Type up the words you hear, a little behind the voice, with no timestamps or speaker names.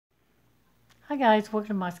Hi guys, welcome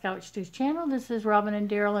to my Skywatch Stews channel. This is Robin and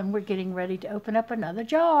Daryl, and we're getting ready to open up another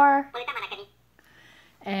jar.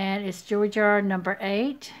 And it's jewelry jar number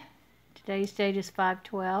 8. Today's date is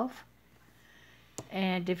 5/12.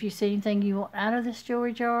 And if you see anything you want out of this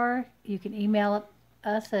jewelry jar, you can email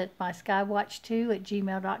us at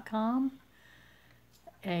myskywatch2@gmail.com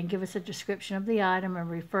and give us a description of the item and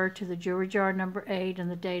refer to the jewelry jar number 8 and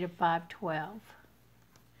the date of 5/12.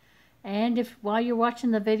 And if while you're watching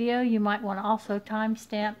the video, you might want to also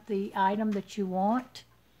timestamp the item that you want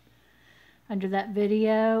under that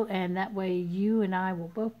video, and that way you and I will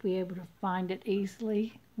both be able to find it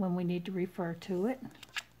easily when we need to refer to it.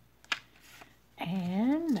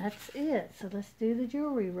 And that's it. So let's do the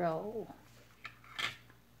jewelry roll.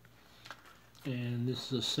 And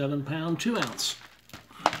this is a 7-pound, 2-ounce.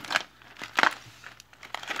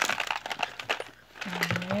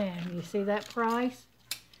 Oh man, you see that price?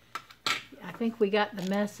 I think we got the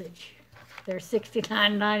message. They're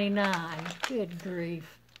 $69.99. Good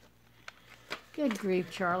grief. Good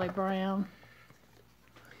grief, Charlie Brown.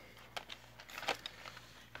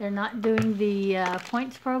 They're not doing the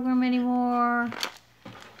points program anymore.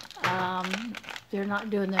 They're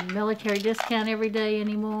not doing the military discount every day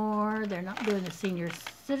anymore. They're not doing the senior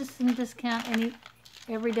citizen discount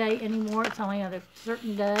every day anymore. It's only on a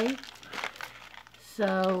certain day.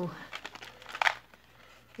 So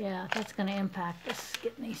yeah, that's going to impact us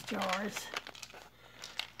getting these jars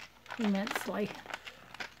immensely.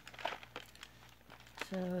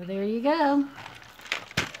 So there you go.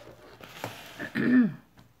 I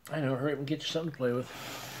know, hurry up and get you something to play with.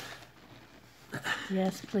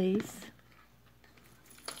 Yes, please.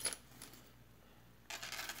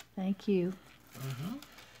 Thank you.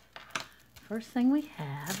 First thing we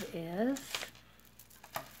have is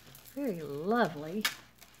very lovely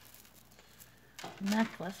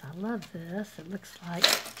necklace. I love this. It looks like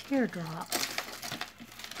teardrops.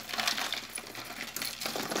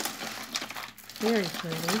 Very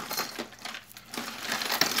pretty.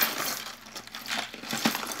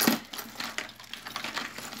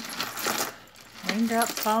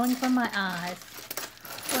 Raindrops falling from my eyes.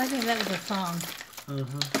 Oh, I think that was a song. I know,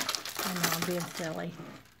 I'm being silly.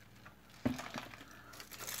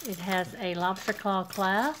 It has a lobster claw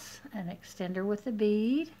clasp, an extender with a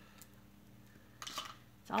bead.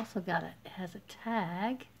 It's also got it has a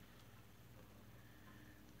tag,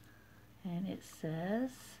 and it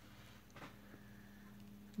says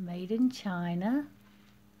made in China,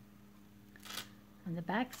 and the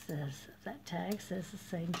back says, that tag says the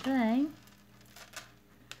same thing.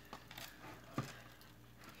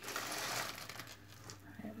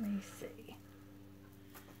 Let me see.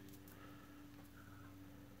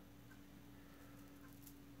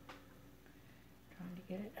 Trying to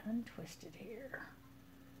get it untwisted here.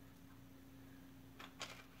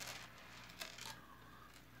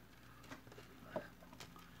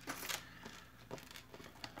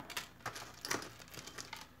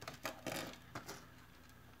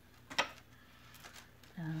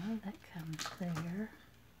 That comes there.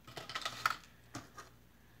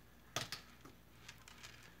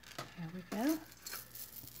 There we go.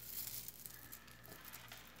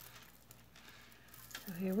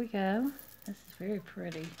 So here we go. This is very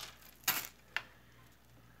pretty.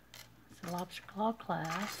 It's a lobster claw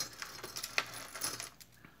clasp.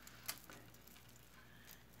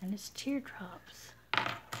 And it's teardrops.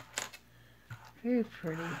 Very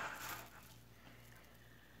pretty.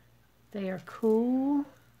 They are cool.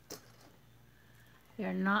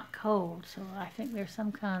 They're not cold, so I think they're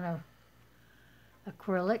some kind of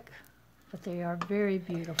acrylic, but they are very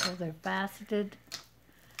beautiful. They're faceted.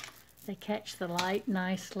 They catch the light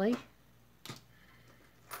nicely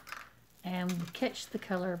and catch the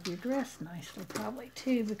color of your dress nicely, probably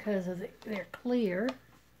too, because of they're clear.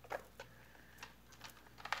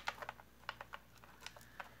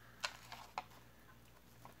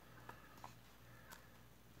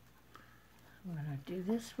 I'm going to do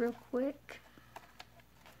this real quick.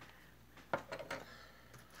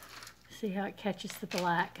 See how it catches the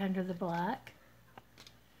black under the black.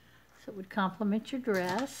 So it would complement your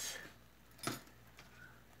dress.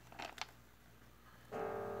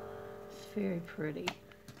 It's very pretty.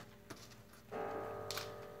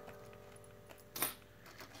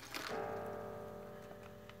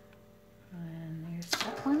 And there's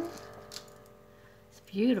that one. It's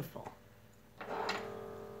beautiful.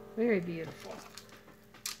 Very beautiful.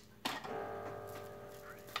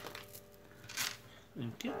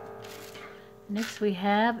 Thank you. Next we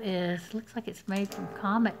have is, looks like it's made from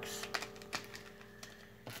comics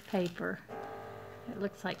paper. It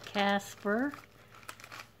looks like Casper.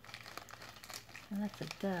 And that's a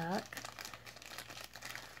duck.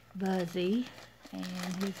 Buzzy. And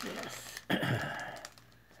who's this?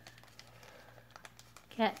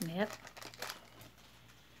 Catnip.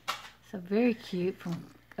 So very cute from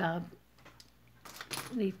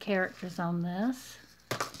the characters on this.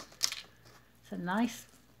 It's a nice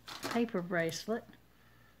paper bracelet.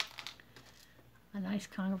 A nice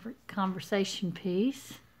conversation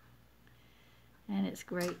piece. And it's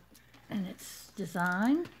great in its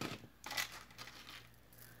design.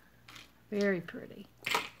 Very pretty.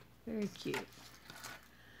 Very cute.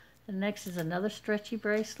 The next is another stretchy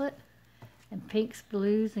bracelet in pinks,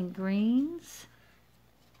 blues, and greens.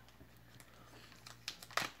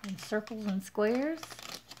 And circles and squares.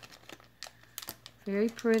 Very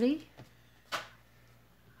pretty.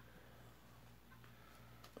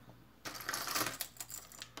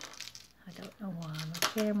 I don't know why the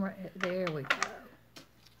camera, there we go.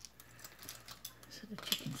 So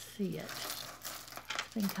that you can see it.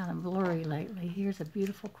 It's been kind of blurry lately. Here's a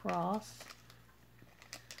beautiful cross.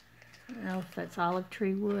 I don't know if that's olive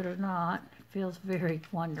tree wood or not. It feels very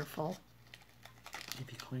wonderful.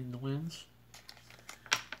 Maybe clean the lens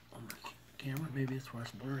on the camera. Maybe that's why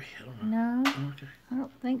it's blurry. I don't know. No, Okay. I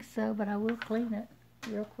don't think so, but I will clean it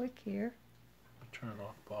real quick here. Turn it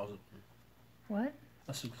off. Pause it. What?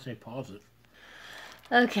 I was going to say pause it.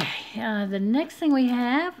 Okay, the next thing we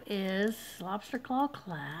have is lobster claw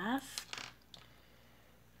clasp.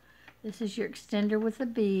 This is your extender with a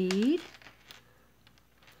bead.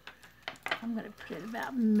 I'm going to put it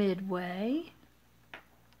about midway.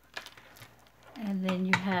 And then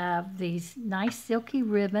you have these nice silky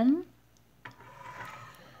ribbon.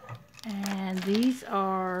 And these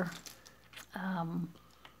are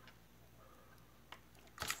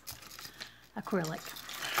acrylic.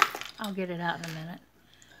 I'll get it out in a minute.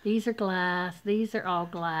 These are glass. These are all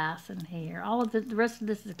glass in here. All of the rest of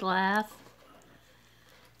this is glass.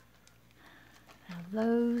 Now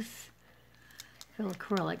those feel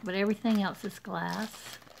acrylic, but everything else is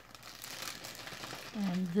glass.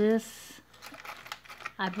 And this,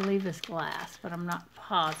 I believe, is glass, but I'm not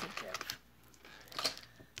positive.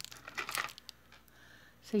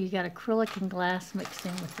 So you got acrylic and glass mixed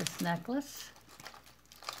in with this necklace.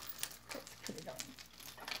 Let's put it on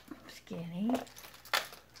skinny.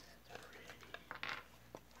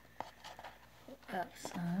 Up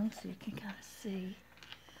some so you can kind of see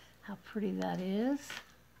how pretty that is.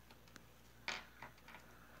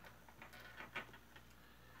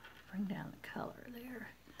 Bring down the color there.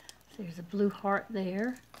 So there's a blue heart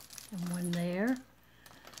there and one there.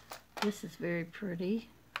 This is very pretty.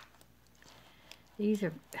 These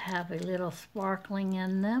have a little sparkling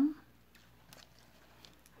in them.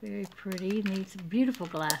 Very pretty. And these are beautiful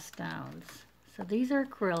glass stones. So these are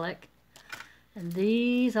acrylic. And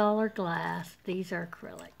these all are glass. These are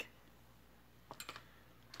acrylic.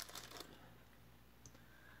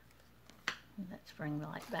 And let's bring the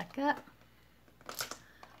light back up.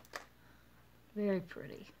 Very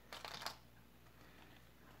pretty.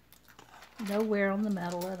 No wear on the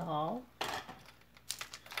metal at all.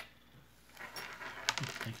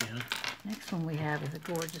 Thank you, Hannah. Next one we have is a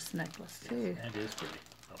gorgeous necklace too. That is pretty.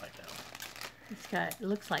 I like that one. It's got, it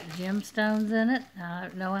looks like gemstones in it.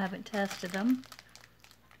 No, I haven't tested them.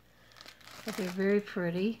 But they're very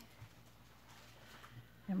pretty.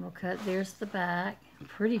 Emerald cut, there's the back.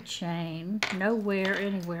 Pretty chain. No wear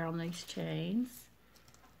anywhere on these chains.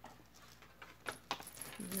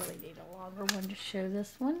 You really need a longer one to show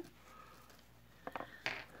this one.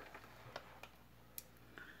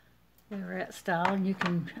 Lorette style, and you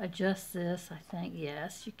can adjust this, I think.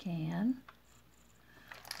 Yes, you can.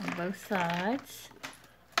 On both sides.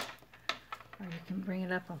 Or you can bring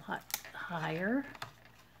it up a lot higher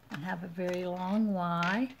and have a very long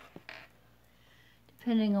Y,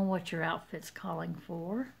 depending on what your outfit's calling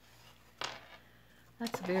for.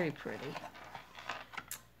 That's very pretty.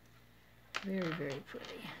 Very, very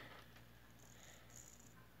pretty.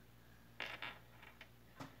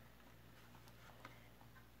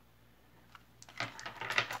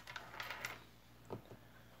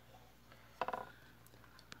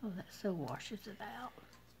 Oh, that so washes it out.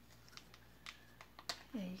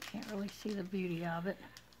 Yeah, you can't really see the beauty of it.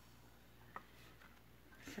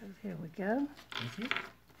 So here we go.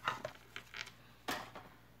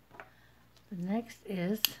 The next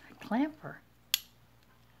is a clamper.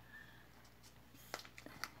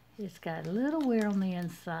 It's got a little wear on the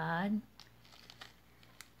inside.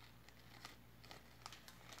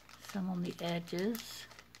 Some on the edges.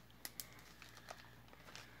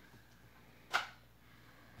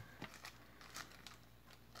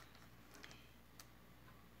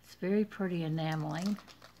 It's very pretty enameling.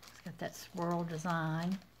 It's got that swirl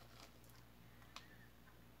design.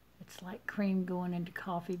 It's It's like cream going into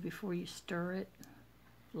coffee before you stir it.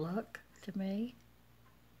 Look to me.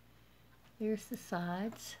 Here's the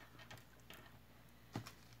sides.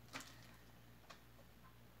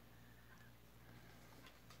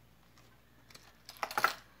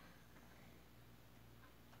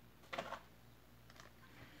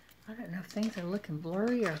 I don't know if things are looking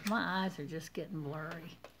blurry or if my eyes are just getting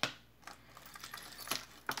blurry.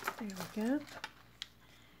 There we go.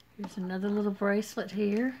 Here's another little bracelet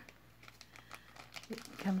here. It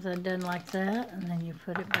comes undone like that, and then you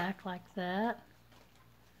put it back like that.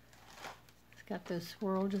 It's got those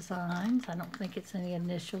swirl designs. I don't think it's any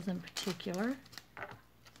initials in particular.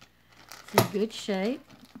 It's in good shape.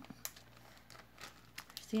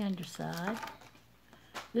 Here's the underside.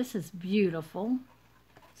 This is beautiful.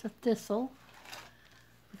 It's a thistle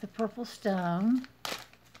with a purple stone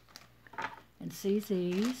and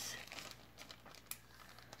CZs.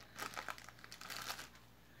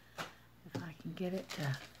 If I can get it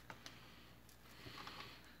to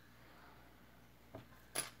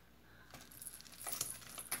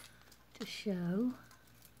show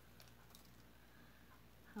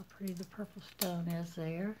how pretty the purple stone is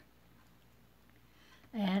there.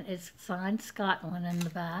 And it's signed Scotland in the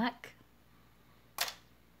back.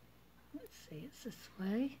 Let's see, it's this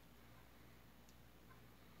way.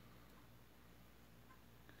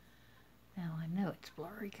 Now I know it's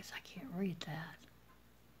blurry because I can't read that.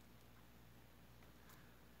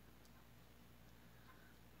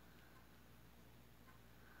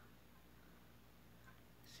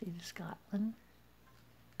 See the Scotland?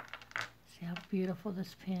 See how beautiful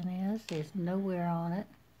this pen is? There's no wear on it.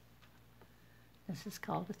 This is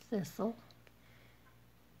called a thistle.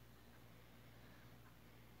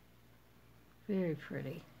 Very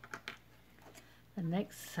pretty. The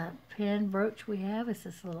next pen brooch we have is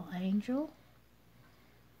this little angel.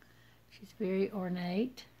 She's very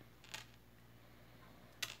ornate.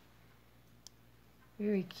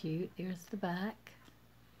 Very cute. There's the back.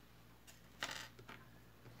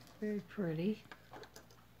 Very pretty.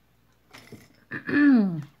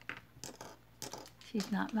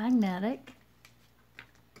 She's not magnetic,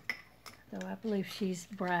 though I believe she's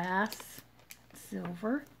brass,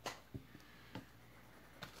 silver.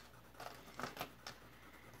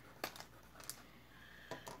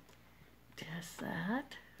 Just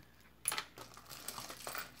that.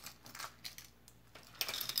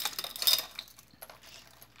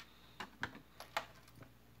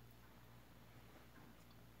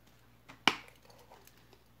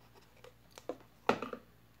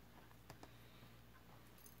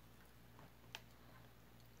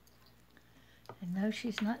 And no,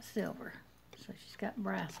 she's not silver, so she's got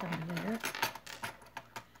brass under there.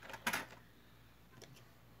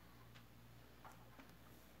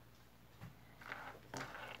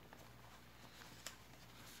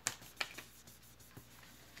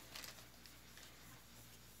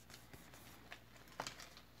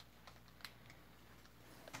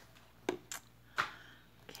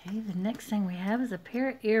 Okay, the next thing we have is a pair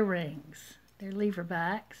of earrings. They're lever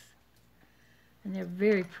backs, and they're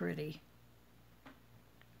very pretty.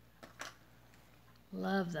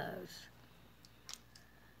 Love those.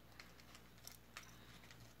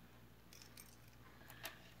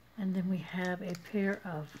 And then we have a pair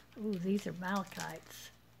of, ooh, these are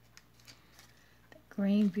malachites.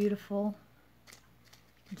 Green, beautiful.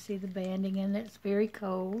 You can see the banding in it. It's very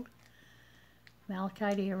cold.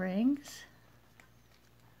 Malachite earrings.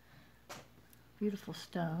 Beautiful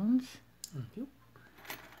stones. Mm-hmm.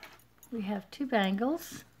 We have two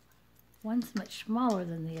bangles. One's much smaller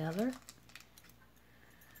than the other.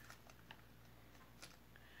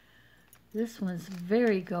 This one's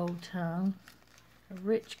very gold tone, a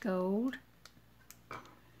rich gold.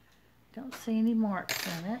 Don't see any marks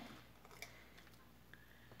in it.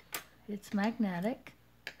 It's magnetic.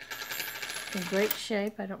 It's in great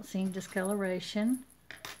shape. I don't see any discoloration.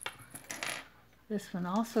 This one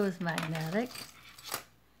also is magnetic.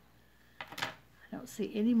 I don't see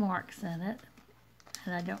any marks in it,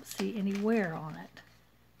 and I don't see any wear on it.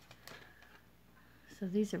 So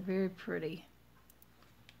these are very pretty.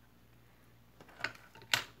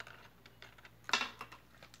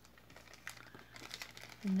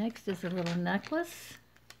 The next is a little necklace.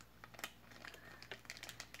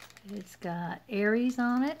 It's got Aries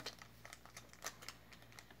on it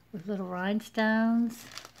with little rhinestones,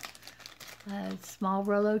 a small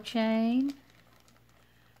Rolo chain,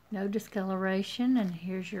 no discoloration, and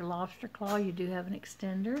here's your lobster claw. You do have an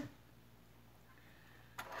extender.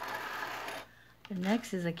 The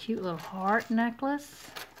next is a cute little heart necklace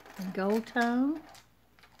in gold tone.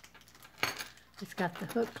 It's got the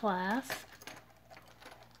hook clasp.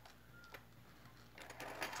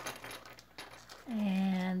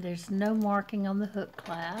 And there's no marking on the hook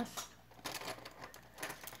clasp.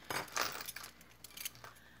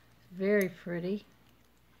 Very pretty.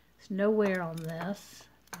 There's no wear on this.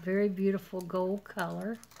 Very beautiful gold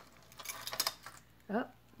color. Oh,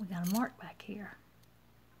 we got a mark back here.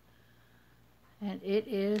 And it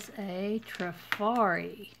is a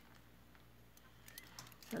Trifari.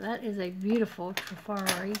 So that is a beautiful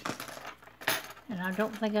Trifari. And I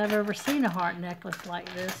don't think I've ever seen a heart necklace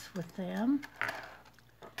like this with them.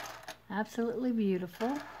 Absolutely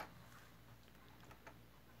beautiful.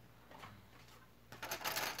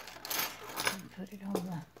 Put it on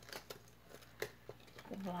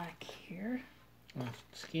the black here.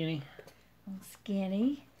 Skinny.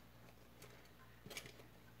 Skinny.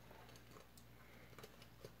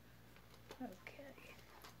 Okay.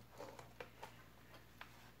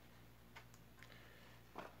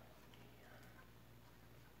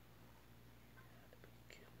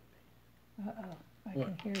 Uh-oh, I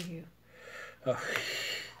can hear you. Oh.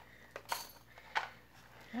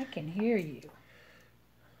 I can hear you.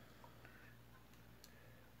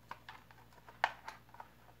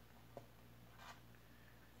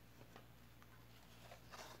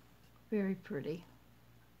 Very pretty.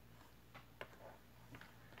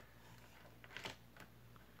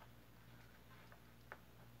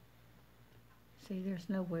 See, there's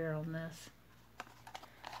no wear on this.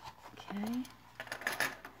 Okay.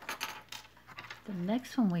 The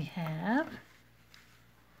next one we have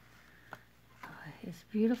is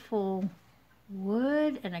beautiful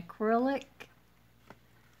wood and acrylic.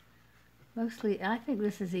 Mostly, I think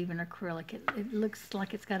this is even acrylic. It looks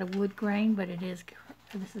like it's got a wood grain, but it is.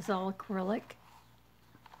 This is all acrylic.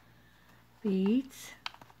 Beads,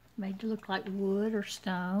 made to look like wood or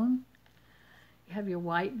stone. You have your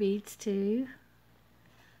white beads too,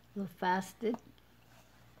 a little faceted.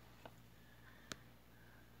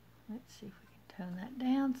 Let's see if we can tone that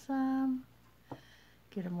down some.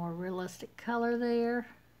 Get a more realistic color there.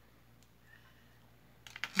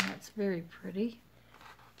 And that's very pretty.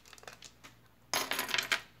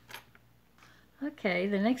 Okay,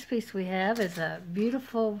 the next piece we have is a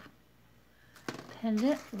beautiful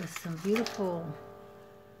pendant with some beautiful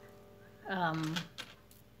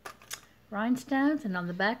rhinestones, and on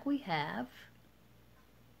the back we have,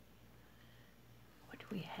 what do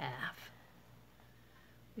we have?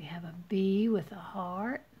 We have a bee with a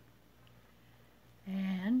heart,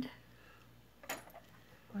 and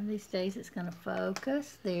one of these days it's going to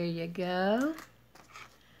focus. There you go.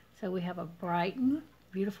 So we have a Brighton,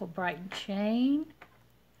 beautiful Brighton chain.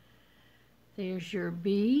 There's your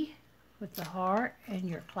bee with the heart and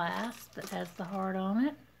your clasp that has the heart on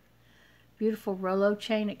it. Beautiful Rollo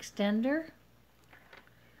chain extender.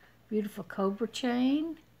 Beautiful cobra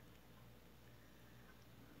chain.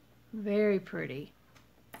 Very pretty.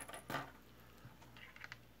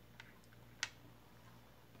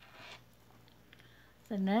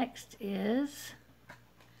 The next is,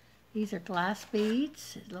 these are glass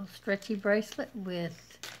beads, a little stretchy bracelet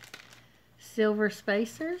with silver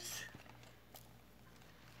spacers.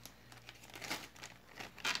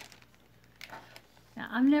 Now,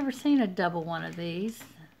 I've never seen a double one of these,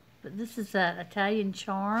 but this is an Italian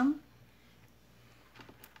charm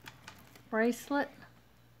bracelet.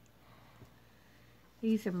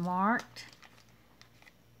 These are marked,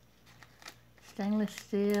 stainless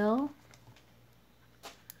steel.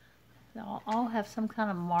 They'll all have some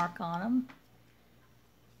kind of mark on them.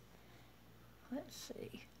 Let's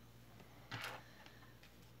see.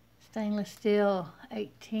 Stainless steel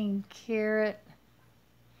 18 karat.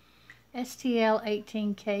 STL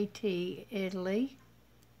 18KT, Italy.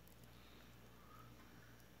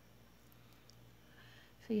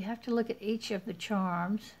 So you have to look at each of the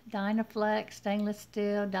charms. Dynaflex, stainless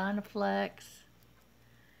steel, Dynaflex.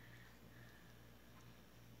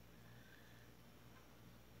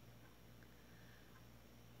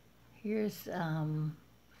 Here's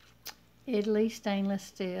Italy stainless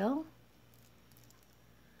steel.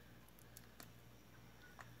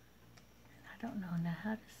 I don't know now,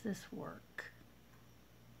 how does this work?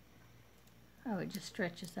 Oh, it just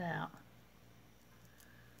stretches out.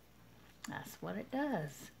 That's what it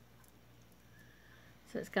does.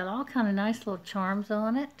 So it's got all kind of nice little charms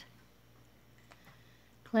on it.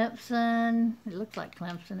 Clemson, it looks like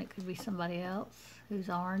Clemson, it could be somebody else who's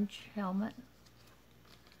orange helmet.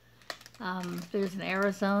 There's an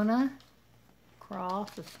Arizona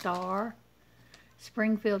cross, a star.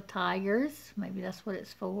 Springfield Tigers, maybe that's what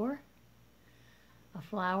it's for. A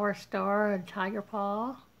flower, star, a tiger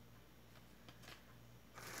paw.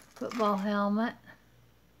 Football helmet.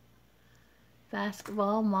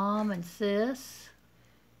 Basketball, mom and sis.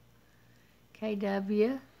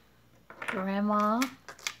 KW. Grandma.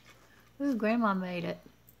 Ooh, Grandma made it.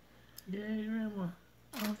 Yay, Grandma.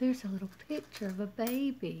 Oh, there's a little picture of a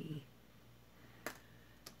baby.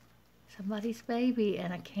 Somebody's baby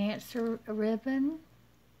and a cancer ribbon.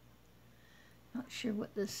 Not sure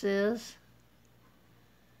what this is.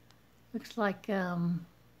 Looks like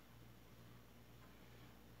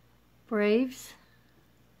Braves.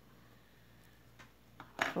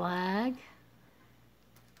 Flag.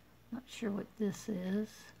 Not sure what this is.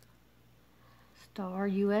 Star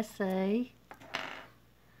USA.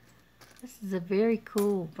 This is a very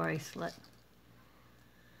cool bracelet.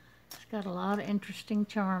 It's got a lot of interesting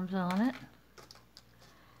charms on it.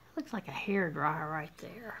 Looks like a hairdryer right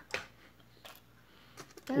there.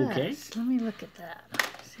 Okay. Let me look at that.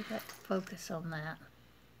 See if I can focus on that.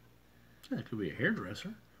 That could be a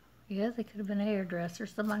hairdresser. Yeah, they could have been a hairdresser.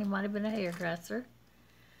 Somebody might have been a hairdresser.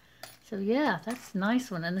 So yeah, that's a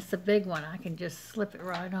nice one, and it's a big one. I can just slip it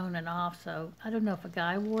right on and off. So I don't know if a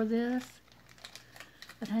guy wore this,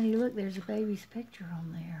 but honey, look, there's a baby's picture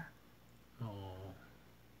on there. Oh.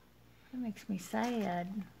 That makes me sad.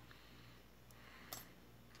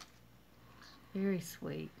 Very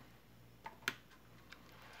sweet.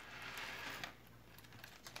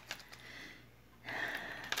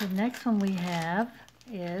 The next one we have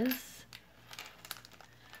is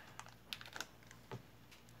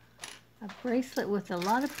a bracelet with a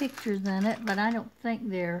lot of pictures in it, but I don't think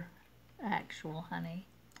they're actual, honey.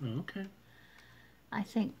 Okay. I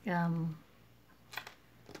think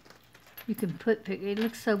you can put, it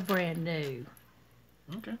looks so brand new.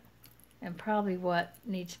 Okay. And probably what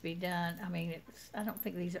needs to be done, I mean, I don't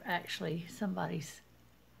think these are actually somebody's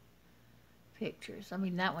pictures. I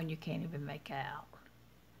mean, that one you can't even make out.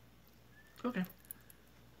 Okay.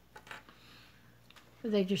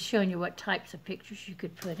 But they're just showing you what types of pictures you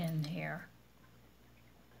could put in here.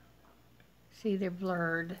 See, they're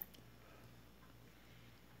blurred.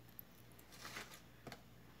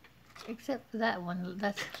 Except for that one.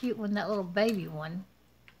 That's a cute one, that little baby one.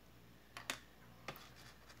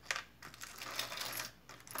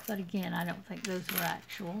 But again, I don't think those were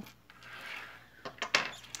actual.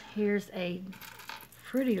 Here's a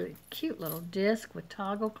pretty cute little disc with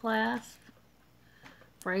toggle clasp.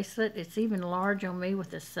 Bracelet. It's even large on me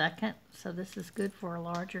with a second, so this is good for a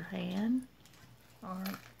larger hand or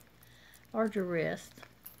larger wrist.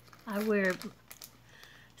 I wear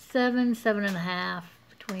 7, 7.5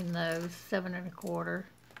 between those, 7 1/4.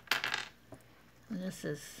 And this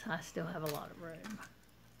is, I still have a lot of room.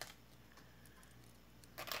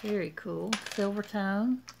 Very cool. Silver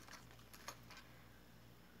tone.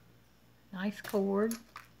 Nice cord.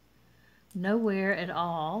 No wear at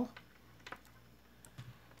all.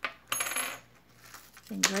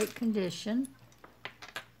 In great condition.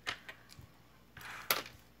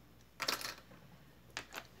 Let's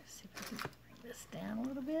see if I can bring this down a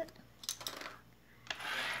little bit.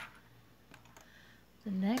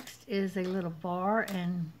 The next is a little bar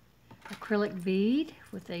and acrylic bead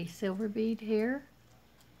with a silver bead here.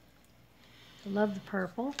 I love the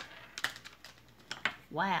purple.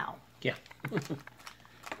 Wow. Yeah.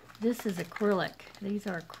 This is acrylic. These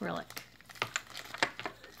are acrylic.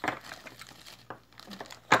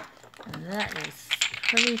 And that is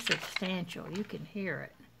pretty substantial. You can hear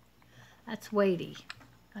it. That's weighty.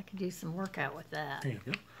 I could do some workout with that. There you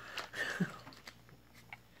go.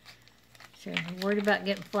 So if you're worried about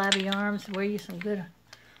getting flabby arms, wear you some good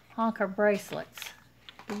honker bracelets.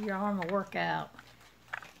 Give your arm a workout.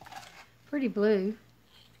 Pretty blue.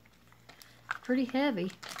 Pretty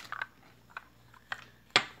heavy.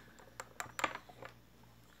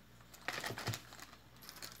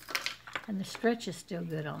 And the stretch is still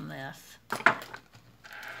good on this.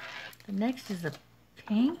 The next is a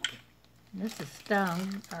pink. This is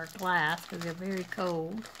stone or glass because they're very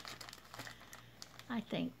cold. I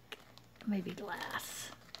think maybe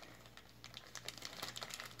glass.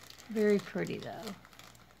 Very pretty though.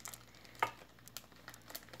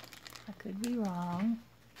 I could be wrong.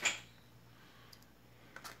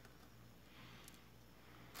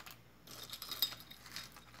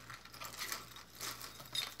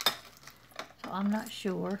 So I'm not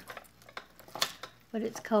sure. But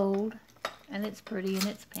it's cold and it's pretty and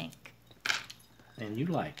it's pink. And you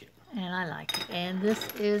like it. And I like it. And this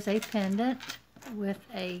is a pendant with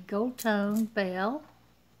a gold tone bell.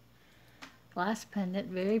 Glass pendant,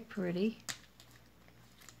 very pretty.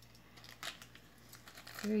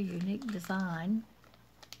 Very unique design.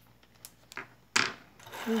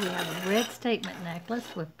 Here we have a red statement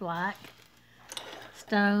necklace with black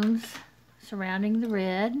stones surrounding the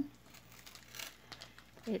red.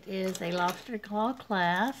 It is a lobster claw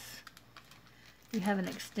clasp. You have an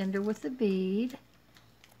extender with a bead.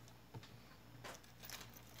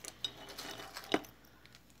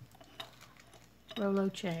 Rolo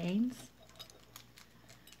chains.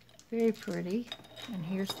 Very pretty. And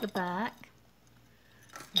here's the back.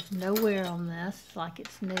 There's no wear on this, like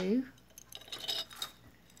it's new.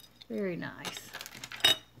 Very nice.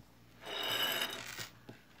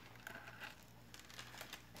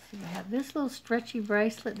 So you have this little stretchy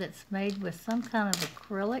bracelet that's made with some kind of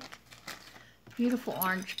acrylic. Beautiful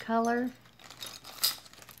orange color.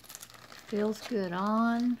 Feels good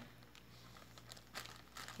on,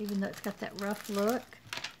 even though it's got that rough look.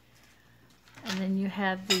 And then you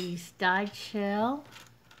have these dyed shell.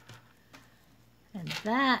 And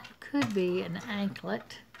that could be an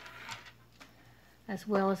anklet, as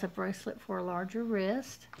well as a bracelet for a larger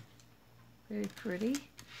wrist. Very pretty.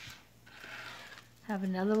 Have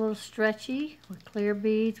another little stretchy with clear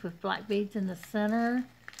beads with black beads in the center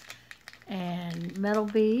and metal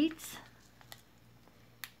beads.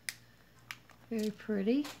 Very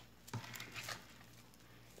pretty.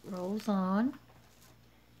 Rolls on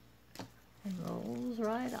and rolls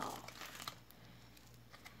right off.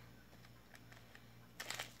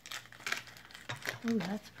 Ooh,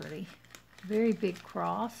 that's pretty. Very big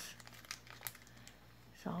cross.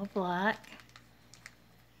 It's all black.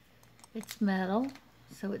 It's metal,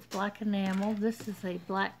 so it's black enamel. This is a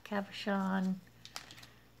black cabochon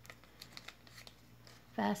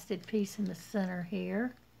faceted piece in the center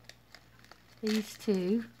here. These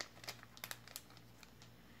two.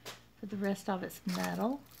 For the rest of it's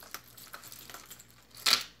metal.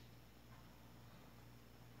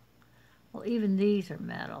 Well, even these are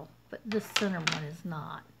metal, but this center one is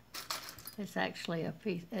not. It's actually a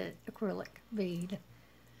piece, acrylic bead,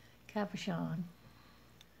 cabochon.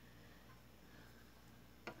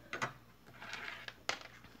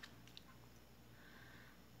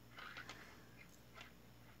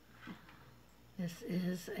 This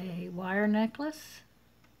is a wire necklace.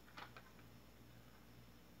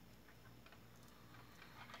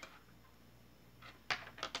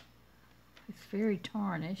 It's very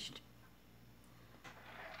tarnished.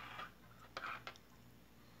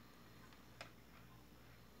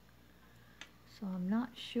 So I'm not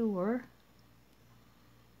sure.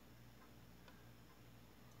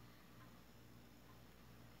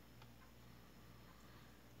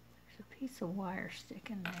 There's a piece of wire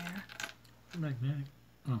sticking there. Magnetic.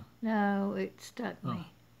 Oh. No, it stuck me.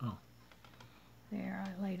 Oh. There,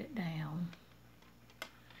 I laid it down.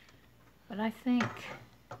 But I think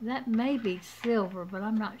that may be silver, but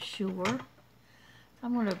I'm not sure.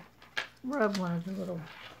 I'm going to rub one of the little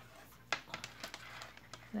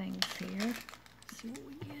things here. See what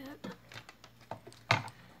we get.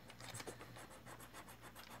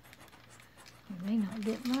 You may not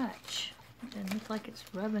get much. It doesn't look like it's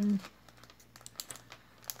rubbing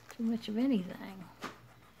too much of anything.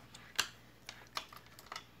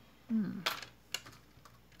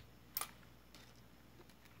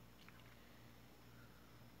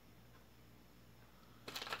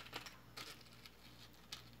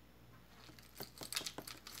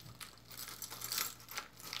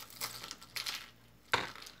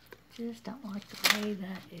 Just don't like the way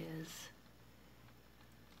that is.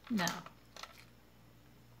 No.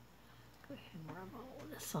 Go ahead and rub all of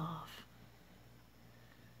this off.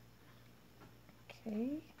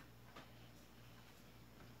 Okay.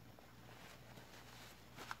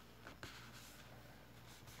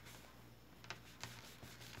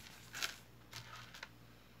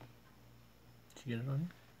 Did you get it on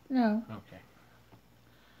you? No, Okay.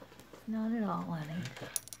 not at all, Lenny. Okay.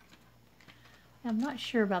 I'm not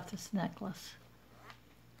sure about this necklace.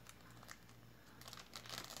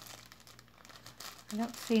 I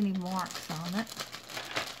don't see any marks on it.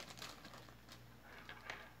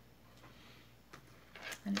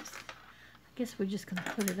 And it's, I guess we're just going to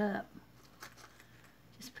put it up.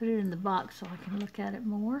 Just put it in the box so I can look at it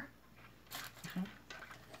more. Okay.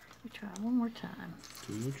 We try one more time.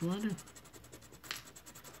 Do what you want to do.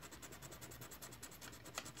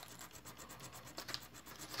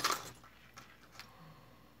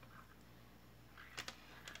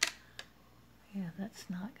 Yeah, that's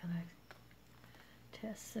not going to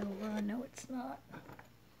test silver. I know it's not.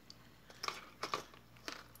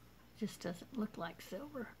 It just doesn't look like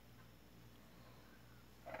silver.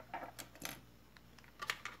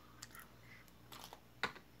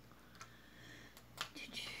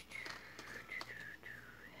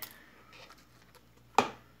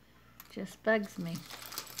 Just bugs me.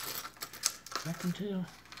 I can tell.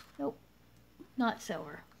 Nope, not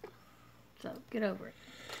silver. So get over it.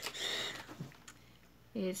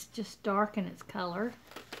 It's just dark in its color.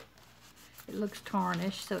 It looks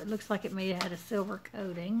tarnished, so it looks like it may have had a silver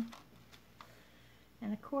coating.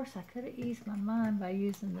 And of course I could have eased my mind by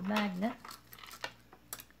using the magnet.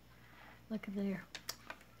 Look at there.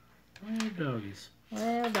 Well, doggies.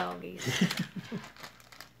 Well, doggies.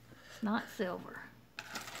 It's not silver.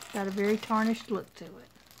 It's got a very tarnished look to it.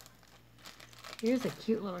 Here's a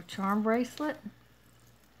cute little charm bracelet.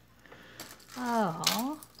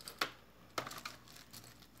 Oh.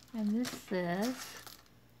 And this says,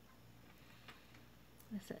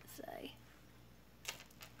 what does that say?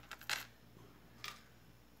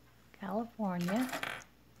 California.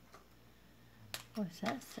 What does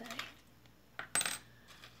that say?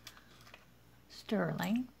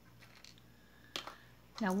 Sterling.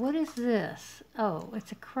 Now what is this? Oh,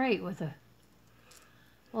 it's a crate with a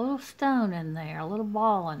little stone in there, a little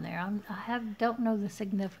ball in there. Don't know the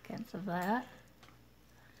significance of that.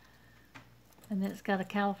 And then it's got a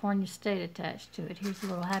California state attached to it. Here's a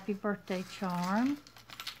little happy birthday charm.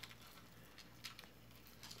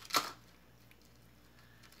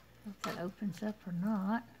 If that opens up or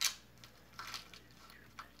not.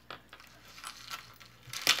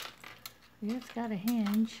 Yeah, it's got a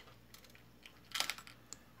hinge.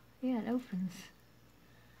 Yeah, it opens.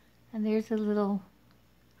 And there's a little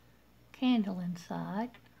candle inside.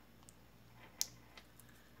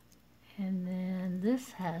 And then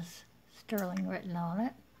this has sterling written on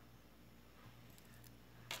it.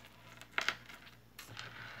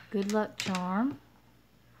 Good luck charm.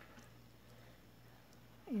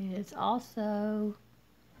 It's also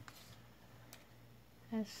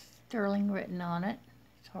has sterling written on it.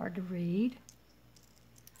 It's hard to read.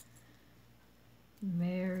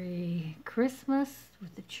 Merry Christmas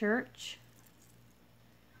with the church.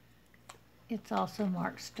 It's also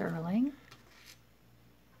marked sterling.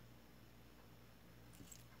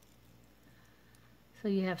 So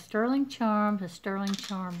you have sterling charms, a sterling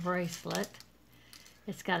charm bracelet.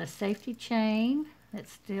 It's got a safety chain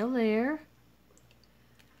that's still there,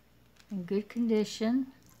 in good condition.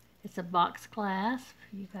 It's a box clasp.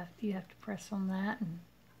 You have to press on that and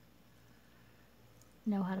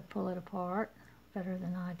know how to pull it apart better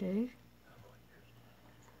than I do.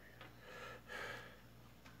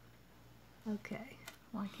 Okay,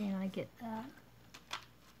 why can't I get that?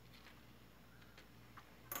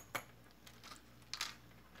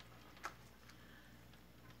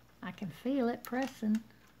 I can feel it pressing.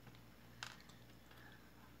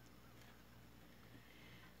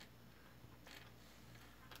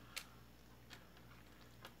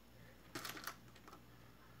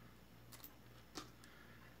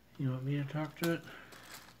 You want me to talk to it?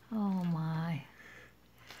 Oh my.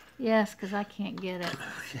 Yes, because I can't get it.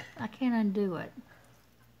 Okay. I can't undo it.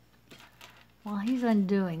 While he's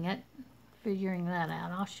undoing it, figuring that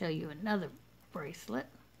out, I'll show you another bracelet.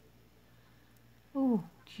 Oh,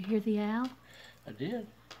 did you hear the owl? I did.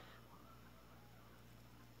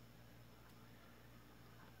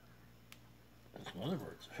 That's some other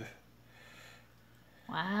birds.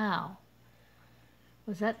 Wow.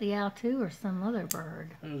 Was that the owl too or some other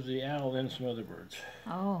bird? It was the owl and some other birds.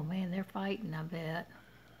 Oh man, they're fighting, I bet.